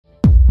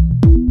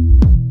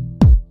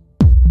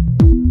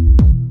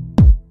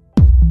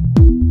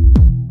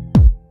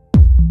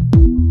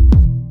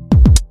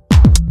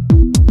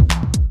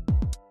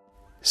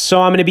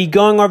So I'm going to be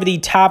going over the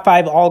top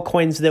 5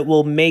 altcoins that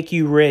will make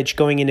you rich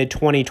going into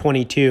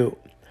 2022.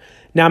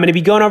 Now I'm going to be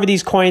going over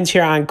these coins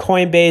here on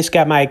Coinbase.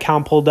 Got my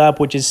account pulled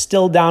up, which is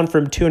still down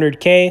from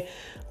 200K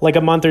like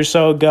a month or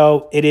so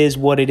ago. It is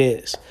what it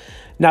is.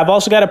 Now, I've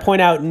also got to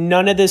point out,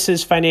 none of this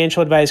is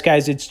financial advice,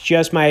 guys. It's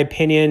just my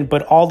opinion,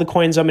 but all the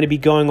coins I'm going to be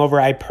going over,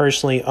 I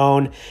personally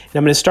own. And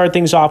I'm going to start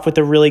things off with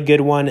a really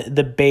good one,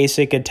 the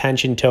basic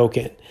attention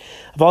token.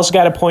 I've also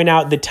got to point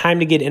out the time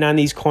to get in on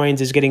these coins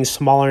is getting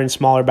smaller and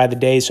smaller by the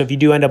day. So if you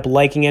do end up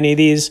liking any of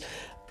these,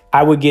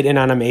 I would get in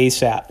on them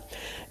ASAP.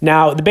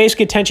 Now, the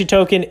basic attention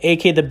token,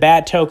 aka the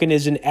BAT token,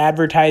 is an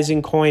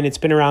advertising coin. It's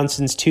been around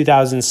since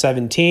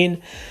 2017.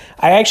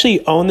 I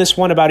actually owned this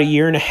one about a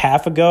year and a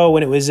half ago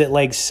when it was at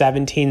like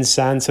 17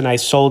 cents, and I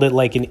sold it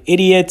like an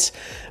idiot,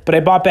 but I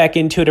bought back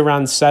into it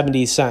around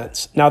 70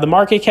 cents. Now, the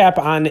market cap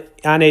on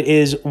it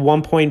is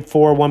 1.4,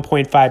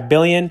 1.5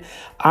 billion.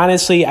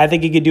 Honestly, I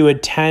think it could do a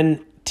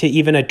 10 to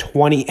even a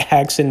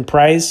 20x in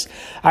price.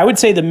 I would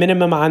say the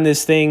minimum on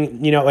this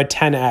thing, a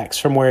 10x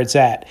from where it's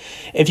at.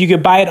 If you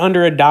could buy it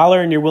under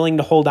 $1 and you're willing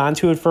to hold on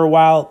to it for a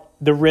while,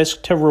 the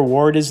risk to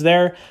reward is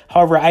there.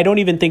 However, I don't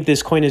even think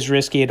this coin is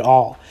risky at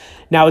all.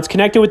 Now, it's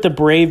connected with the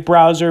Brave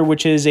browser,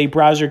 which is a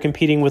browser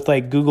competing with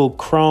like Google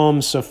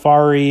Chrome,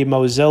 Safari,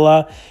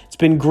 Mozilla. It's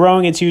been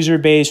growing its user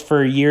base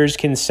for years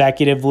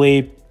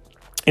consecutively,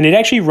 and it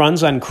actually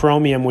runs on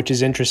Chromium, which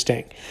is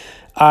interesting.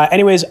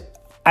 Anyways,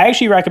 I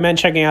actually recommend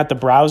checking out the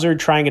browser,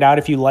 trying it out.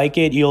 If you like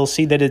it, you'll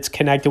see that it's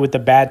connected with the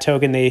BAT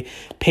token. They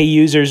pay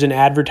users and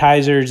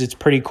advertisers. It's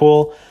pretty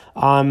cool.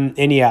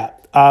 And yeah,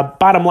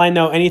 bottom line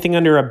though, anything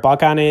under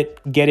 $1 on it,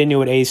 get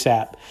into it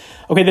ASAP.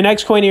 Okay, the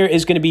next coin here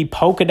is going to be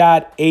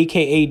Polkadot,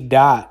 aka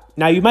DOT.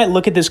 Now, you might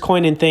look at this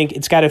coin and think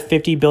it's got a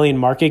 50 billion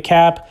market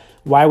cap.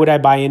 Why would I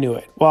buy into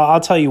it? Well, I'll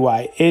tell you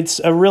why. It's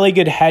a really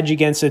good hedge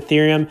against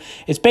Ethereum.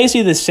 It's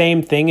basically the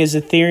same thing as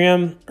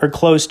Ethereum, or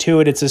close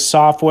to it. It's a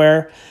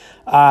software.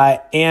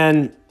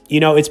 And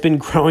it's been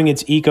growing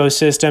its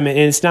ecosystem, and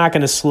it's not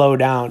going to slow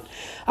down.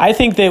 I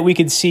think that we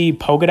could see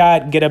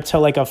Polkadot get up to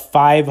like a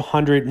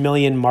 500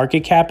 million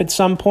market cap at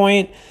some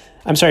point.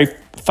 I'm sorry,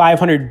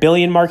 500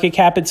 billion market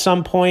cap at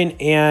some point.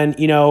 And,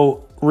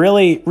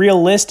 really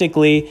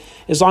realistically,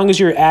 as long as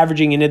you're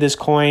averaging into this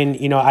coin,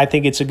 I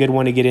think it's a good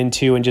one to get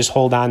into and just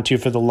hold on to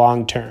for the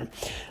long term.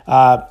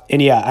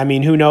 And yeah, I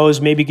mean, who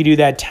knows? Maybe you could do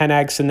that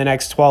 10x in the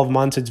next 12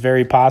 months. It's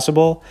very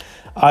possible.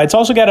 It's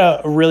also got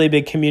a really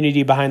big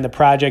community behind the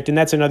project, and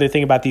that's another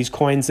thing about these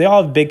coins. They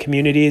all have big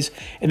communities,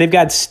 and they've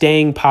got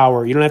staying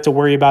power. You don't have to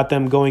worry about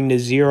them going to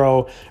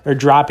zero or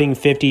dropping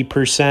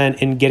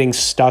 50% and getting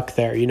stuck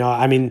there.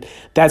 I mean,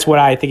 that's what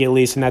I think at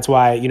least, and that's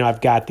why, I've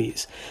got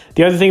these.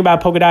 The other thing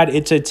about Polkadot,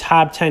 it's a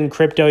top 10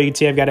 crypto. You can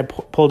see I've got it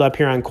pulled up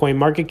here on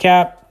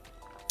CoinMarketCap.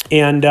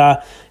 And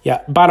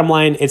yeah, bottom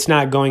line, it's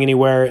not going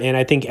anywhere, and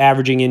I think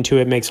averaging into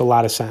it makes a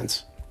lot of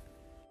sense.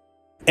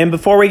 And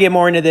before we get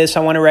more into this, I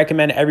want to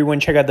recommend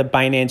everyone check out the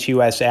Binance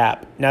US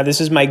app. Now,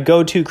 this is my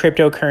go-to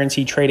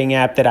cryptocurrency trading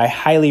app that I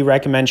highly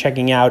recommend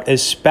checking out,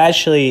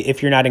 especially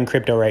if you're not in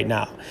crypto right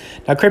now.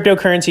 Now,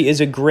 cryptocurrency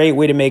is a great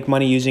way to make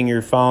money using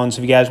your phone. So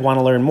if you guys want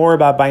to learn more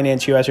about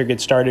Binance US or get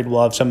started,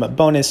 we'll have some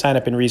bonus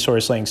sign-up and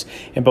resource links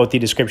in both the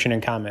description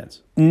and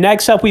comments.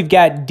 Next up, we've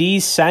got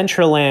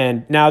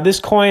Decentraland. Now, this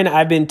coin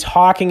I've been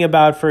talking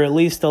about for at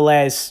least the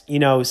last,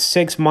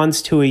 6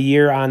 months to a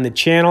year on the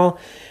channel.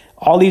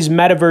 All these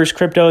metaverse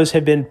cryptos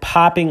have been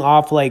popping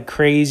off like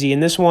crazy,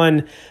 and this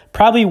one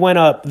probably went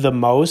up the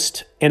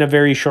most in a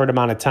very short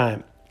amount of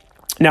time.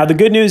 Now, the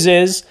good news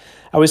is,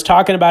 I was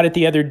talking about it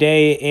the other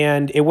day,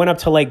 and it went up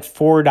to like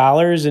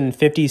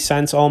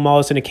 $4.50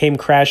 almost, and it came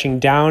crashing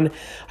down.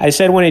 I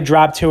said when it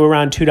dropped to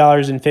around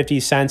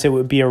 $2.50, it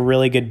would be a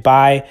really good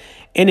buy,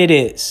 and it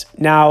is.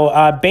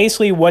 Now,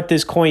 basically what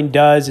this coin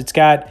does, it's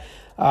got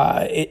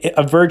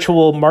a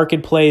virtual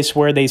marketplace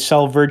where they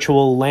sell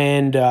virtual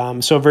land,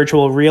 so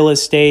virtual real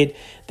estate.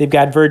 They've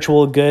got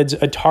virtual goods.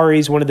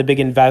 Atari's one of the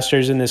big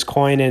investors in this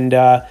coin, and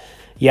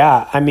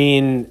yeah, I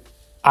mean,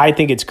 I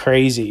think it's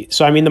crazy.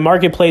 So, I mean, the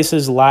marketplace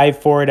is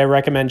live for it. I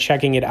recommend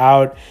checking it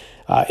out.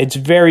 It's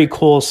very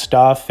cool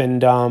stuff,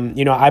 and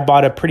I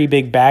bought a pretty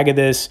big bag of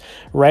this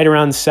right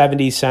around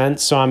 70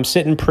 cents, so I'm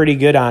sitting pretty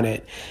good on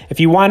it. If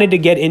you wanted to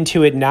get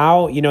into it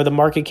now, the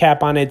market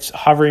cap on it's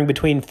hovering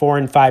between 4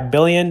 and 5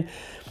 billion.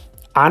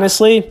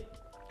 Honestly,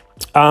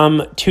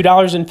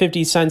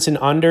 $2.50 and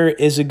under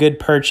is a good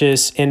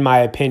purchase in my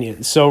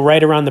opinion. So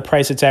right around the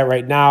price it's at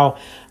right now.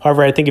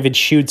 However, I think if it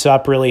shoots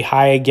up really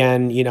high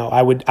again,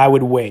 I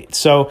would wait.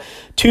 So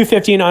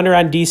 $2.50 and under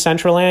on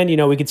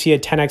Decentraland, we could see a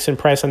 10x in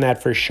price on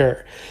that for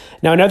sure.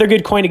 Now, another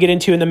good coin to get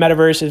into in the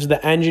metaverse is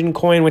the Engine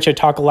coin, which I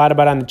talk a lot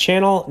about on the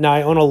channel. Now,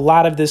 I own a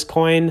lot of this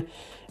coin.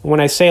 When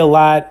I say a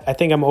lot, I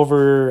think I want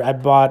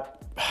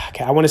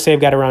to say I've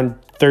got around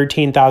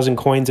 13,000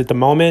 coins at the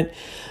moment.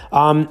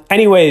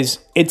 Anyways,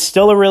 it's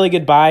still a really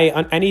good buy.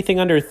 Anything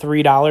under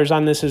 $3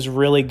 on this is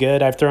really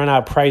good. I've thrown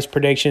out price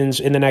predictions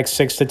in the next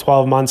 6 to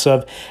 12 months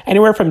of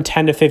anywhere from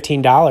 $10 to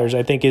 $15,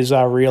 I think is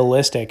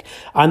realistic.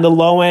 On the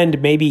low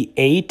end, maybe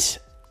 $8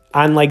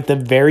 on like the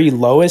very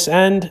lowest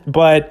end,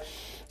 but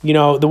you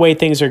know, the way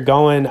things are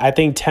going, I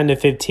think 10 to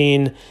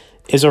 15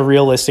 is a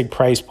realistic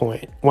price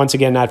point. Once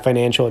again, not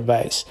financial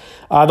advice.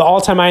 The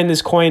all-time high in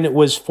this coin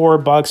was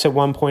 $4 at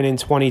one point in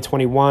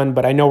 2021,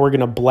 but I know we're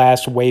going to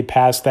blast way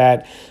past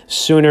that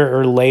sooner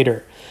or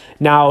later.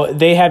 Now,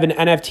 they have an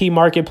NFT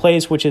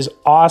marketplace, which is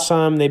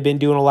awesome. They've been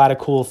doing a lot of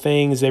cool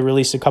things. They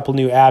released a couple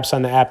new apps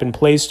on the App and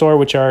Play Store,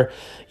 which are,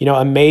 you know,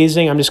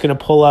 amazing. I'm just going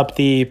to pull up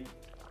the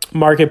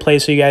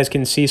marketplace so you guys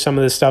can see some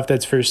of the stuff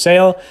that's for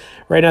sale.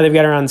 Right now, they've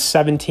got around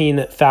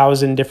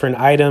 17,000 different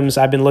items.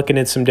 I've been looking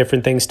at some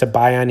different things to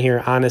buy on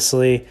here,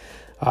 honestly.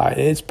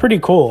 It's pretty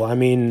cool. I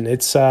mean,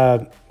 it's,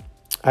 I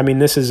mean,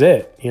 this is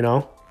it, you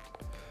know.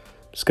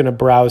 Just going to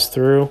browse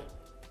through.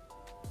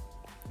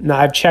 Now,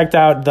 I've checked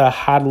out the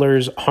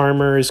Hodler's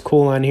armor is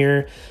cool on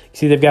here. You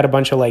see, they've got a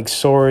bunch of, like,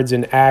 swords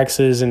and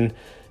axes and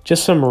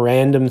just some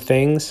random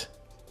things.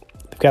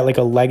 They've got, like,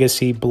 a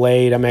legacy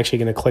blade. I'm actually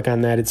going to click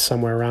on that. It's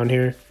somewhere around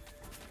here.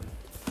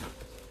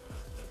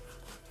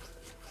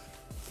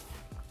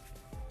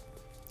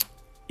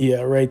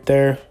 Yeah, right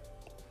there.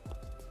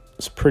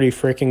 It's pretty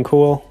freaking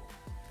cool.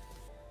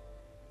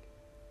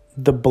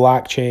 The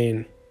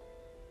blockchain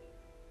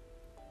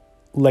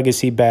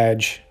legacy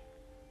badge.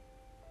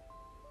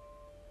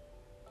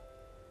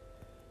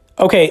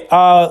 Okay,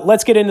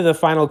 let's get into the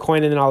final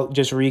coin, and then I'll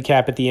just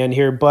recap at the end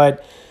here.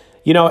 But,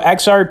 you know,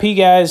 XRP,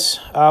 guys,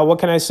 what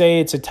can I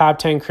say? It's a top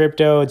 10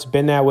 crypto. It's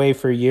been that way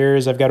for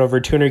years. I've got over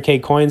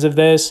 200K coins of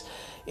this.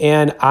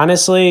 And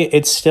honestly,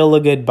 it's still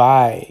a good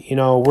buy. You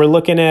know, we're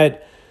looking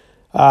at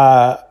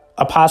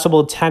a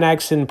possible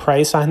 10x in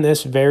price on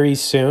this very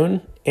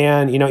soon.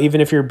 And, you know, even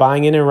if you're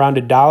buying in around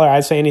 $1,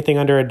 I'd say anything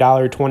under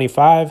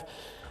 $1.25.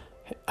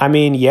 I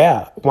mean,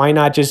 yeah, why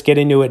not just get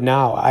into it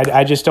now?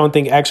 I just don't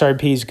think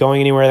XRP is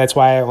going anywhere. That's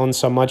why I own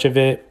so much of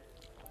it.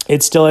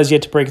 It still has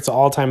yet to break its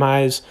all-time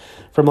highs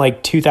from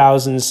like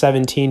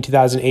 2017,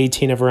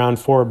 2018 of around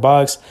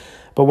 $4.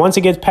 But once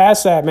it gets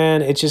past that,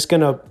 man, it's just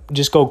going to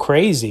just go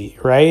crazy,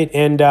 right?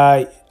 And,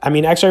 I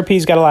mean,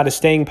 XRP's got a lot of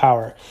staying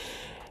power.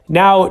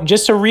 Now,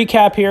 just to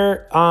recap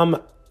here,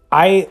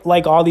 I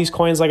like all these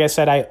coins. Like I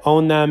said, I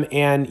own them,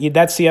 and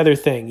that's the other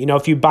thing. You know,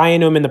 if you buy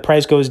into them and the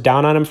price goes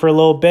down on them for a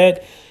little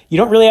bit, you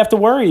don't really have to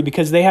worry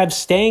because they have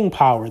staying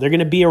power. They're going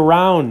to be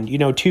around, you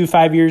know,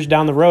 2-5 years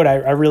down the road.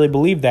 I really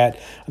believe that.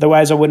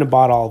 Otherwise, I wouldn't have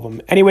bought all of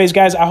them. Anyways,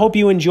 guys, I hope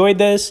you enjoyed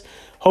this.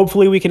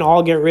 Hopefully, we can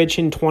all get rich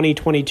in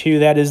 2022.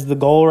 That is the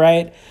goal,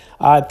 right?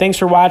 Thanks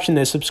for watching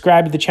this.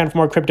 Subscribe to the channel for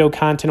more crypto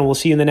content, and we'll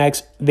see you in the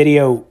next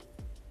video.